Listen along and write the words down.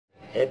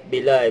FB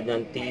Live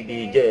ng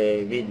TVJ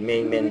with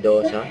Maine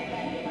Mendoza.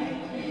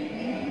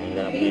 Ang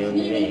lahat na yun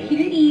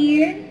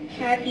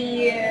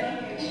Happy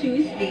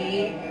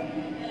Tuesday.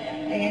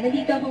 Ayan,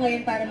 nandito ako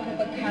ngayon para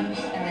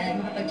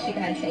makapag-kamustahan,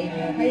 makapag-chikahan sa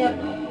inyo. Kaya,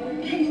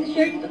 guys,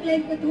 share itong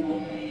live na ito.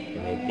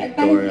 At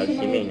parang gusto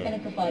mga hindi pa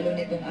nagpa-follow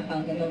nitong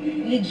account na ito.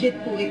 Legit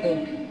po ito.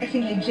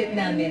 Kasing legit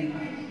namin.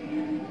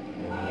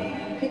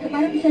 Kaya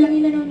parang isa lang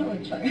yung nanonood,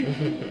 Char.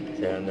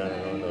 Isa lang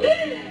nanonood.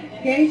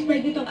 Guys,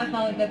 spread itong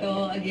account na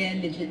to.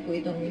 Again, legit po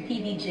itong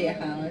TVJ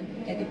account.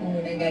 Ito po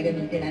muna ang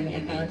gagamitin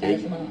namin account para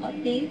sa mga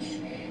updates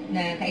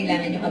na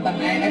kailangan nyo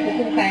abangan at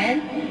tutukan.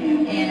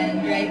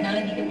 And right now,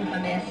 nandito po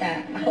kami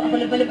sa... Ako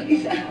lang pala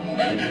mag-isa.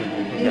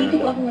 Nandito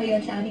po ako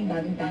ngayon sa aming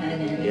bagong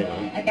tahanan.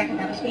 At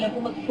kakatapos ko lang po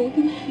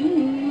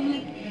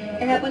mag-photoshoot.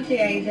 Kahapon si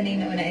Riza na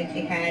yung nauna at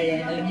si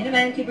Karen. Alam niyo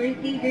naman, si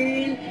birthday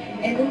girl.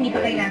 And kung hindi pa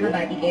kayo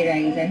nakabati kay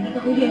Riza, hindi pa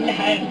huli ang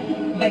lahat.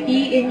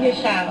 Batiin niyo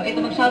siya. O, ito,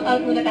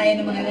 mag-shoutout muna tayo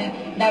ng mga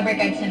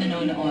Dabarkads na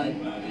nanonood.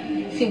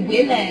 Si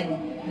Willen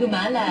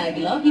Dumalag.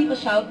 Love you,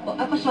 pa-shout po.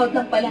 Pa-shout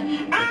lang pala.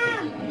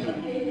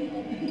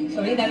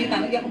 Sorry, dami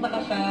tao. Hindi ako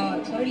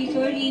maka-shout. Sorry.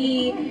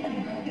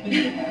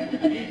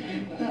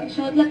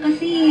 Shout lang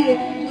kasi.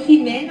 Si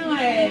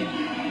Menard.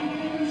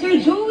 Sir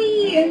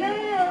Joey.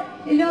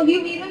 I love you,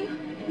 Miran.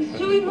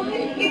 Joey,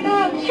 mahal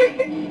kita.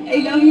 I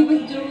love you,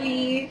 Boss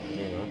Joey.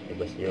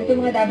 Ito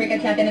mga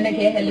Dabarkads natin na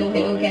nag-hello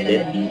kay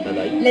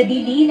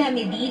Ladilina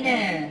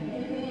Medina.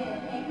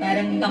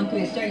 Parang tongue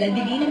twister.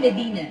 Ladilina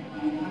Medina.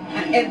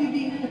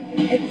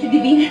 Si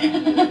Divina.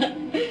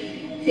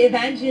 Si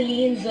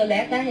Evangeline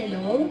Zoleta,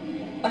 hello.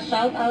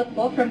 Pa-shout out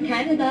po from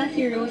Canada,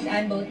 si Rose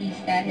Ann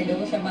Bautista.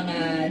 Hello sa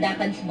mga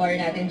Dabarkads bar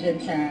natin dyan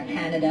sa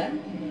Canada.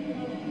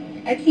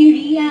 At si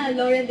Ria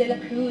Lauren de la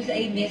Cruz,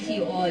 I miss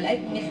you all. I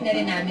miss na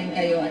rin namin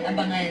kayo at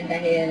abangan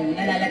dahil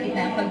nalalapit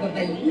na ang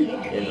pagbabalik.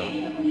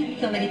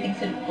 So many things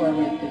to look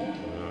forward to.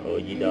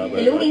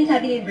 Hello din,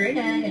 sabi ni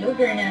Verna. Hello,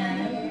 Verna.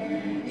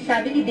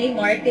 Sabi ni Day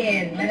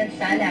Martin,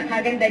 Manansala,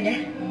 kaganda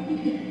niya.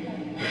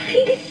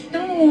 Ay,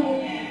 gusto.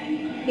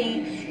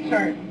 Thanks,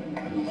 Char.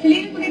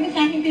 Salihin po ganda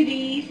sa akin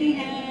today. Say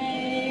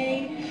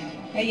hi.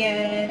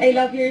 Ayan. I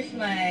love your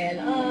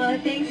smile.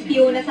 Thanks,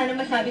 Fiona. Sana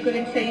masabi ko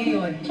rin sa'yo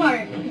yun.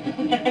 Char.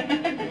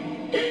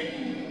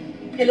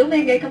 Hello,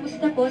 Mengay.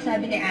 Kamusta po?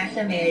 Sabi ni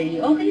Asa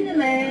Mary. Okay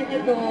naman.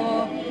 Ito.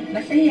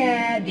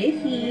 Masaya.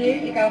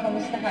 Busy. Ikaw,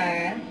 kamusta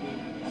ka?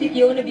 Si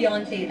Fiona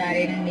Beyonce.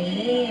 Taray ng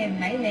name.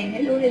 Hi, Meng.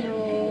 Hello.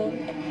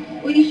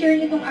 Uy, i-share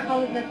niyo tong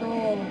account na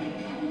to.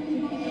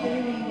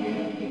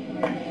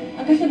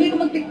 Ang kasabay ko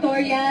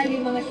mag-pictorial,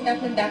 yung mga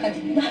staff ng Dabarkads.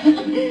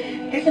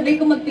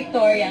 Kasabay ko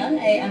mag-pictorial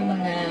ay ang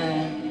mga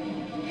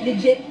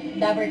legit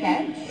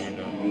Dabarkads.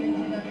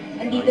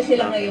 Andito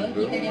sila ngayon.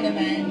 Kita niyo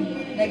naman.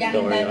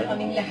 Naghahanda na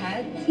kaming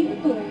lahat. Sino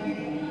to?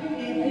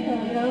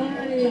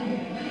 Ay,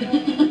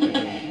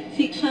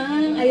 si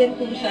Chang. Ayan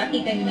po siya.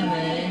 Kita niyo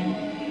naman.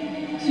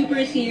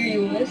 Super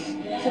serious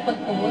sa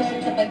pag-post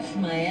at sa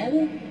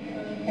pag-smile.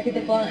 At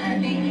ito po ang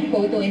aming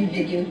photo and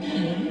video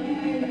team.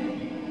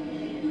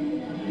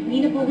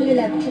 Hindi na po ako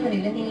lalapit sa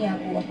kanila. Niya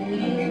po ako.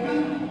 Niya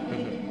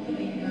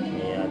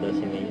daw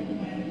si May.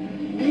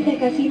 Ay,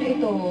 teka. Sino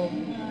ito?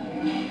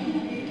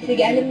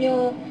 Sige, alam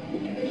nyo,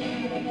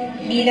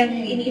 bilang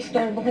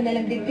ini-istorbo ko na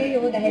lang din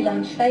kayo dahil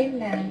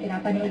lunchtime na,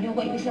 pinapanood nyo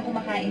ko, imbis na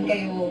kumakain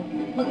kayo,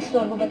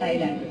 mag-istorbo ba tayo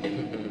lang?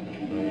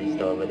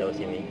 Mag-istorbo daw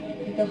si May.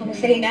 Ito,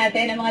 kamustahin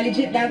natin ang mga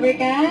legit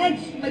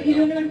Dabarkads.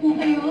 Mag-hello naman po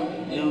kayo.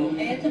 Hello.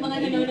 Ayan, sa mga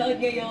nanonood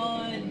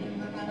ngayon.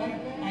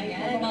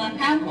 Ayan, mga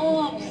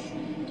cam-ops.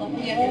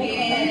 Kuya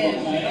Chris.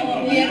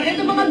 Kuya,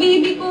 ito mga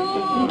baby ko.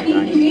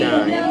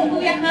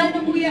 Kuya Han,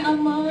 Kuya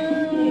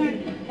Amar.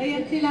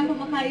 Ayan sila,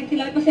 kumakain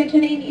sila.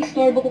 Pasensya na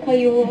ini-istorbo ko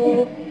kayo.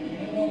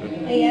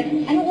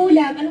 Ayan. Anong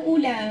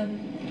ulam?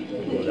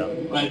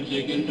 Fried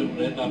chicken,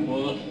 syempre,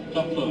 tapos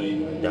chop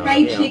suey.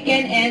 Fried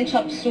chicken and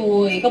chop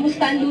suey.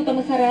 Kamusta ang luto?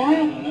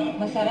 Masarap.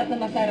 Masarap na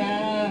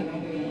masarap.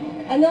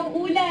 Anong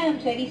ulam?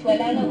 Charis,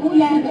 wala nang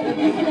ulam.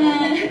 Tapos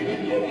na.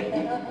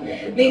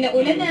 May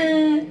naulan na.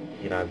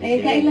 Ay,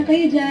 kain lang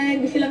kayo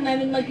dyan. Gusto lang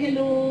namin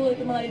mag-hello.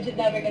 Ito mga legit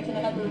Dabarkads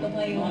na nakatutok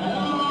ngayon.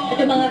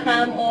 Ito mga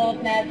cam-off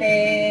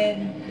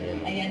natin.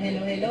 Ayan,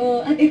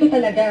 hello. At ito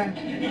talaga.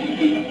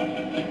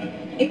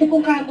 Ito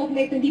pong cam-off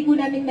na ito, hindi po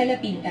namin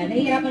malapitan.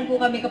 Nahihirapan po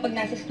kami kapag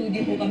nasa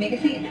studio po kami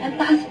kasi ang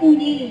taas po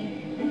niya eh.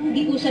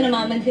 Hindi po siya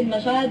namamansin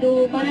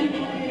masyado. Parang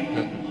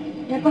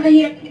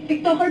napakahirap.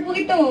 TikToker po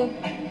ito.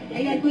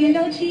 Ayan, Kuya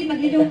Lauchi,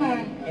 mag-hello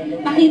ka.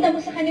 Pakita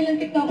mo sa kanilang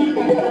TikToker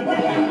ka.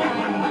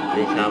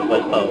 May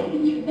sample pa oh.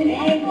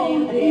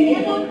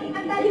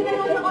 Ang dali na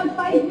naman on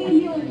 5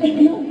 million. 5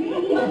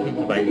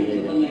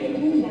 million.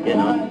 Yan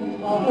o.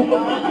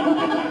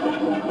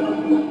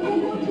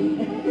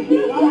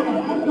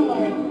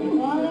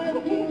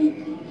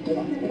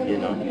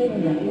 Yan o.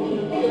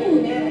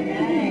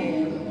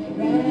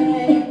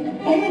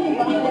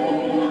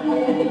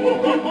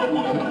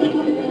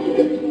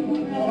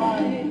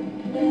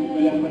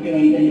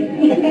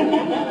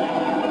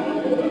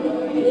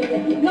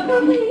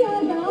 Nakakahiya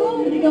daw.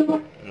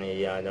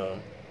 Nahiya daw.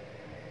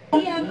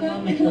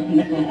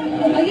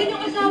 Ayun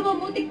yung asawa Yawa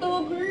mo,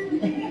 TikToker.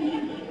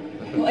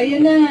 O,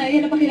 ayan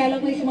na pakilala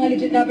ko kayo sa mga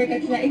legit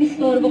Dabarkads na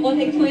inistorbo ko.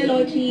 Thanks, Kuya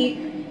Lochi.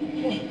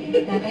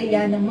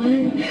 Nakakahiya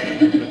naman.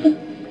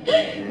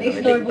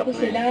 Naistorbo ko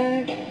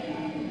sila.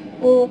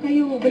 O,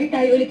 kayo, balik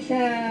tayo ulit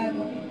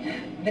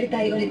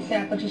sa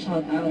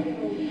pag-shoutout.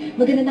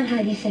 Magandang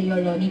hali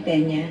sa'yo, Ronnie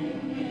Peña.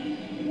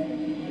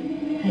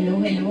 Hello.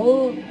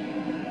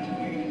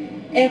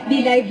 FB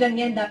Live lang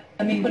yan,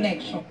 daming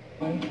connection.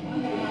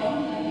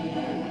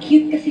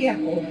 Cute kasi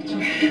ako.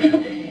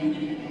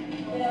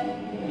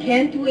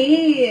 Can't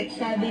wait,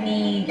 sabi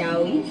ni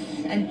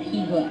Gawis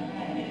Antigua.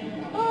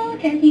 Oh,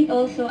 can't wait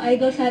also.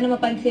 Idol, sana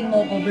mapansin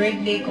mo ko.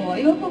 Birthday ko.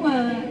 Ayoko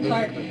nga.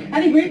 Sorry.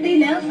 Happy birthday,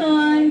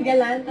 Nelson!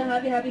 Galanta,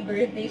 happy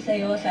birthday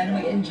sa'yo.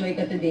 Sana mag-enjoy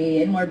ka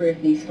today and more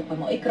birthdays to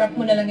come. I-crop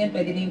mo na lang yan.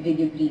 Pwede na yung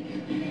video clip.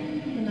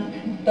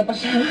 Ito pa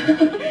siya.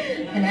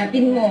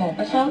 Hanapin mo.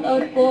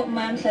 Pa-shoutout po,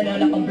 ma'am, sa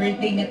lola ko.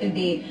 Birthday na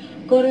today.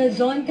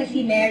 Corazon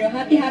Casimero.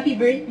 Happy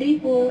birthday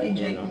po.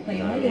 Enjoy po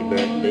kayo. Happy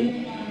birthday.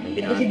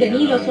 Ito si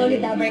Danilo,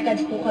 solid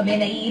Dabarkads po kami,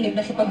 naiinip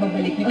na sa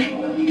pagbabalik nyo.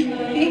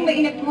 Yung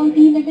mainip,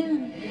 konti na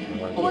lang.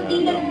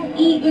 Konti na lang,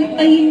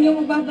 iintayin nyo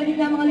magbabalik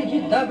na mga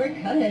legit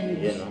Dabarkads.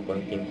 Yan ang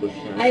konting push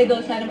na.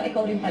 Idol, sana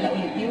ikaw rin pala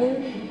ulit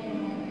yun.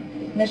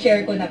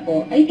 Na-share ko na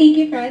po. Ay, thank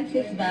you,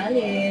 Francis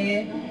Vale.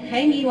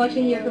 Hi, me,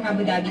 watching here from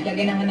Abu Dhabi.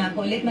 Kaganahan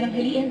ako ulit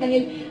mananghalian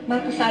dahil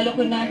makasalo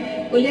ko na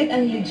ulit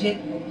ang legit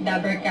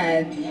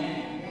Dabarkads.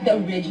 The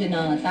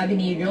original. Sabi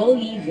ni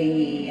Rolly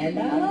Zay.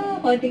 Ala,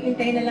 konting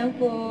intay na lang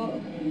po.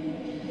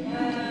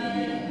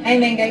 Ay,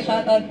 men guys,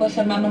 shoutout po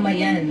sa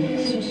mamamayan.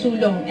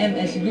 Susulong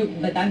MS Group,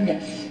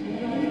 Batangas.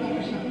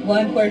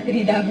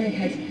 143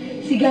 Dabarkads.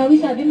 Si Gawi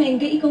sabi,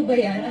 Mengga, ikaw ba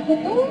yan? Ako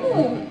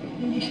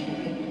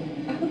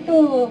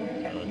to.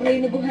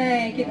 Buhay na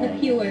buhay. Cute na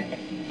cute.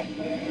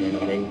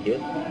 Thank you.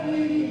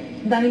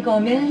 Daming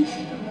comments.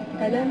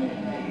 Kalam.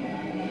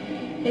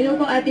 Hello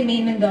po, Ate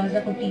Maine Mendoza.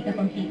 Complete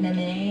na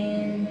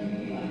men.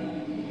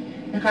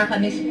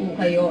 Nakakamiss po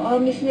kayo. Oh,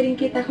 miss na rin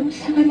kita.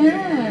 Kamusta ka na?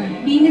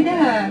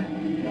 Binida.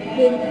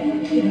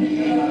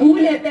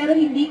 Huli pero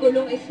hindi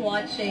kulong is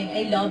watching.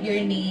 I love your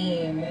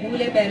name.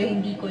 Huli pero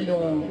hindi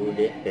kulong.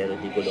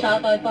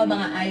 Shoutout po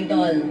mga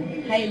idol.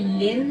 Hi,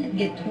 Lynn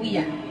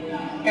Getuya.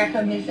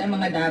 Kakamiss ang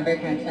mga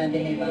Dabarkads,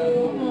 sabi ni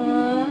Bao.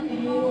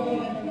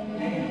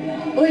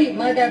 Uy,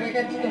 mga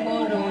Dabarkads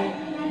tomorrow.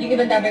 Yung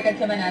ibang Dabarkads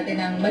naman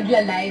natin ang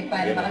magla-live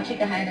para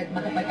makachikahan at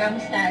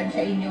makapagkamustahan sa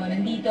inyo.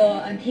 Nandito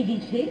ang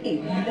TVJ.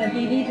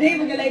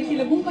 Magla-live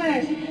sila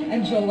bukas.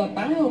 Ang jowa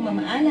pa,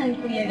 mamaalan,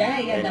 Kuya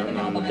Ray. Dapat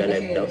nakapangan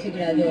kasi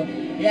sigurado.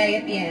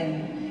 Riot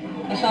yan.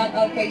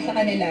 Ma-shoutout kayo sa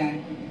kanila.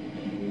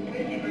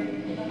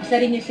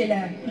 Asarin niyo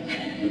sila.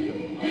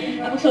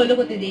 Ako solo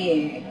ko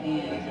today.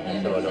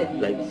 Solo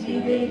live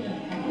CD.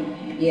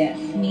 Yes,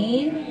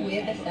 me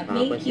with a stuff.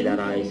 Kapag sila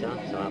Raisa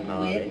sa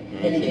with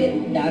the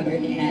legit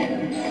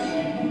Dabarkads.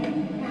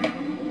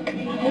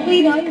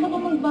 Okay na, ayaw ka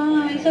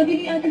mag-bye. Sabi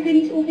ni Ate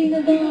Denise, okay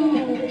na daw.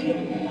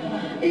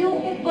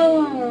 Ayoko pa.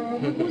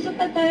 Mag-usap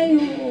na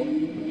tayo.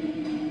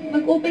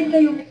 Mag-open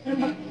kayo.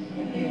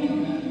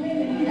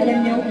 Alam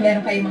niyo, kung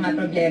meron kayong mga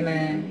problema,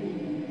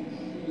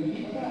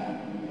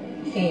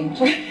 same.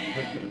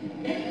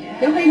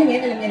 Okay lang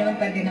yan, alam niyo naman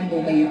pwede ng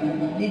buhay yun.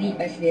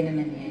 Lilipas din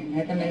naman yan.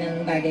 Lahat naman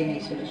ng bagay may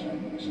solusyon.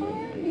 So,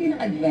 hindi ng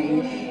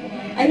advice.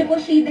 Ano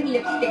po shade ng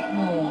lipstick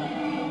mo?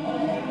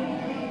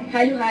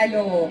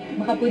 Halo-halo,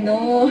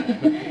 makapuno,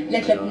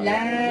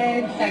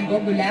 lachatlan, sago,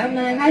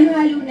 gulaman,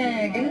 halo-halo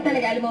na. Ganun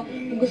talaga, alam mo,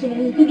 kung gusto mo,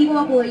 hindi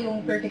mo makuha yung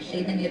perfect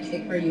shade ng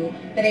lipstick for you,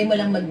 try mo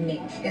lang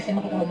mag-mix kasi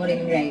makukuha mo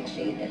rin yung right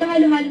shade. Ito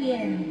halo-halo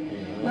yan.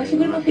 Mga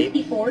siguro mga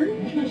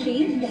 54 na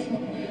shades.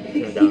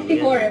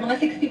 64, mga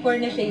 64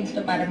 na shades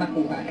to para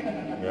makuha.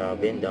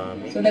 Grabe, ang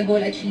dami. So,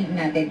 na-goal achieve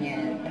natin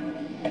yan.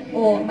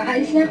 O,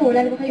 makaalis na ako,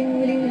 wala na ba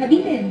kayong muling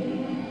habilin?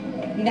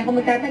 Hindi na ako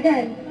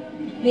magtatagal.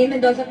 Maine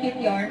Mendoza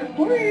cute yarn. Of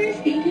course!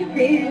 Thank you,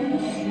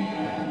 Prince!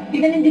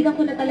 Pinanindigan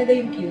ko na talaga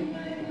yung cute.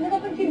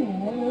 Nakapansin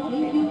mo, no?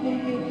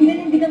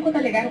 Pinanindigan ko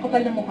talaga ang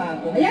kapal ng mukha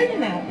ko. Hayaan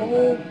na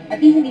ako.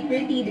 At least hindi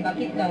pretty, di ba?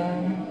 Cute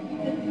lang.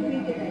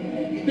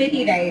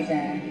 Pretty,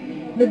 Riza.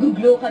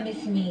 Nag-glow ka,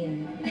 Miss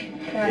Min.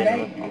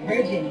 Taray,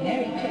 Virgin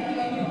Mary.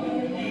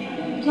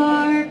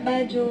 Clark,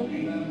 Bajo.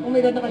 Oh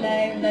my God,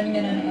 nakalive. Ang daming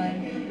nanonood.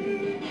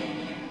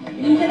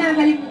 Minsan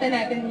nakakalimutan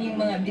natin yung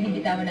mga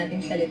binibitawan nating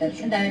salita.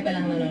 Ang dami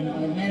palang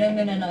nanonood. Merong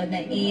nanonood na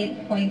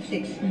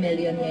 8.6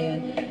 million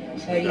ngayon.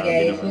 Sorry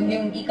guys, huwag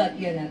niyong i-cut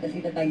yun ha, tapos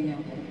itatag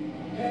niyo ako.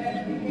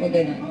 Huwag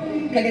ganun.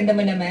 Kaganda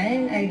mo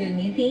naman, idol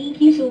me.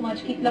 Thank you so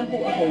much. Keep lang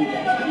po ako.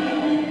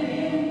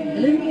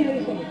 Alam niyo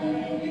yung ko.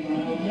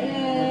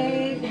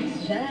 Guys,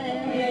 it's Jan.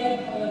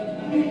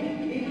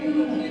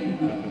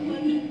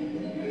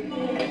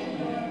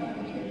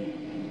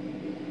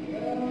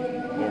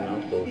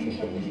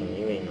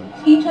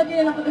 Screenshot nyo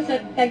na lang po sa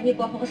tag niyo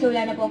po ako kasi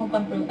wala na po akong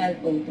pang-profile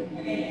photo.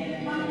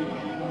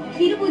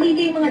 Sino po dito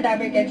yung mga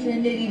Dabarkads na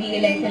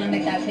nare-realize na lang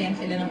nagsasayang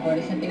sila ng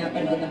oras na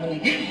pinapanood ako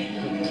like?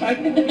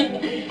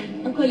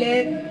 Ang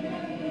kulit.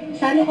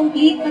 Sana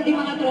complete pati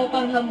mga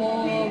tropang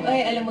hamog.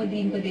 Ay, alam mo,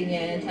 din ko din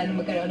yan. Sana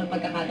magkaroon ng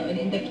pagkakataon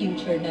in the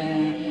future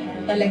na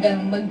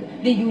talagang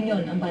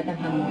mag-reunion ang Batang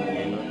Hamog.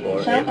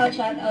 Shout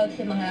out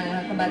sa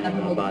mga kabatang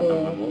hamog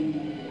ko.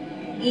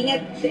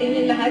 Ingat sa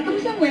inyo lahat.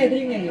 Kamusta ang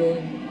weather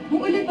ngayon?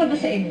 Umuulan pa ba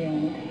sa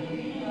inyo?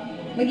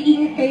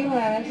 Mag-iingat kayo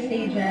ha.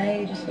 Stay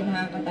dry. Diyos ko,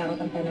 nakakatakot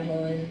ang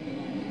panahon.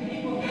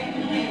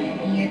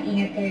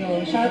 Ingat kayo.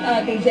 Shout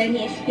out kay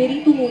Zenny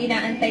Espiritu.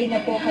 Inaantay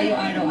na po kayo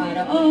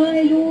araw-araw. Oh,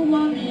 hello,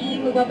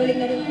 Mommy. Magbabalik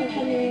na rin po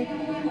kami.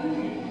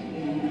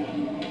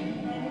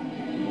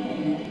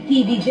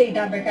 TVJ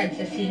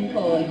Dabarkads sa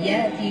 5.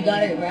 Yes, you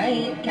got it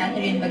right.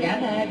 Catherine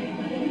Bagabag.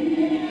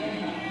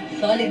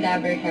 Solid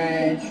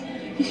Dabarkads.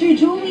 Si Sir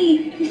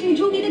Joey,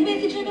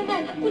 nag-message na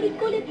naman. Ang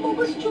kulit-kulit mo,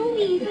 Boss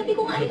Joey. Sabi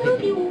ko, I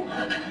love you.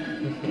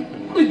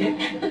 Kulit.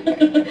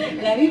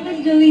 Love you, Boss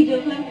Joey.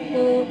 Joke lang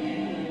po.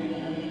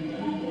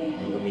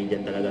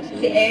 Comedian talaga si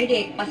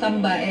Eric.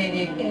 Pasamba,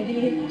 Eric.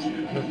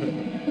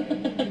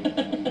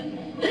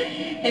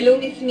 Hello,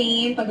 Miss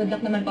Maine. Pag-good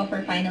luck naman po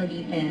for final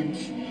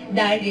defense.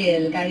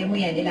 Daryl, kaya mo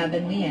yan.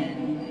 Ilaban mo yan.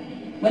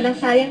 Walang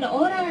sayang na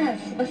oras.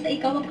 Basta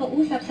ikaw ang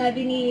kausap,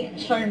 sabi ni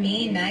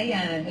Charmaine na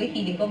yan. Uy,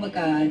 feeling ko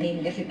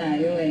magka-name kasi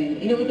tayo eh.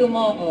 Inuuto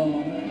mo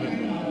ako.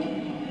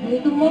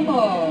 Inuuto mo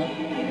ko.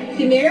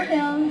 Si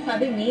Miracle,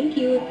 sabi main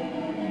cute.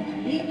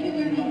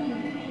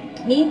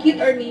 Main cute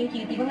or main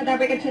cute. Yung mga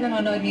Dabarkads na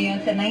nanonood ngayon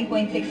sa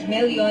 9.6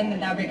 million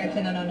na Dabarkads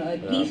na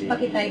nanonood, please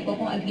pakitype po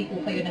kung agree po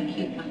kayo ng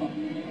cute ako.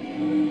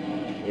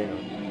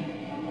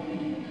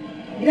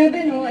 Grabe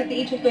no, at the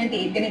age of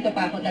 28, ganito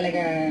pa ako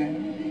talaga.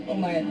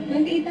 Umar,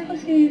 28 ako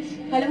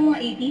sis. Kala mo mga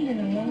 18,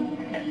 ano?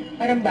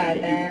 Parang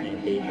bata.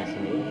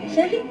 17?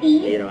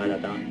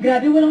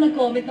 Grabe, walang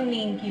nag-comment ng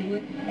main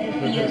cute. I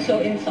feel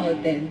so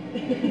insulted.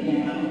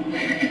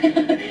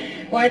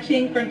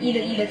 Watching from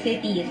Iloilo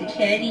City, si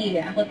Cherry,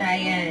 ako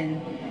tayan.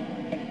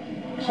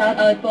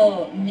 Shout out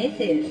po,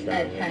 Mrs.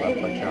 at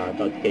Kyle. Shout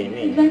out kay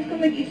May. Advance ko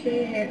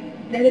mag-isip.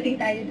 Dadating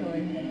tayo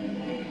doon.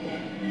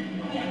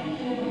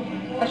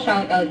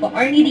 Pa-shout out po.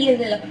 Arnie Diaz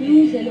de la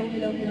Cruz, hello.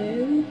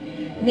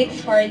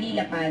 Nix Harley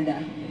Lapada.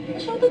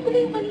 Pa-shout out ko na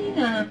yung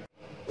kanina.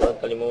 Huwag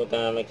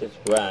kalimutan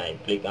mag-subscribe.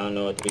 Click ang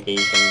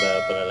notification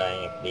bell para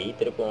laging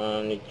updated po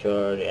ang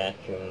nature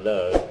reaction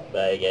vlog.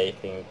 Bye guys,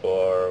 thank you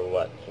for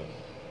watching.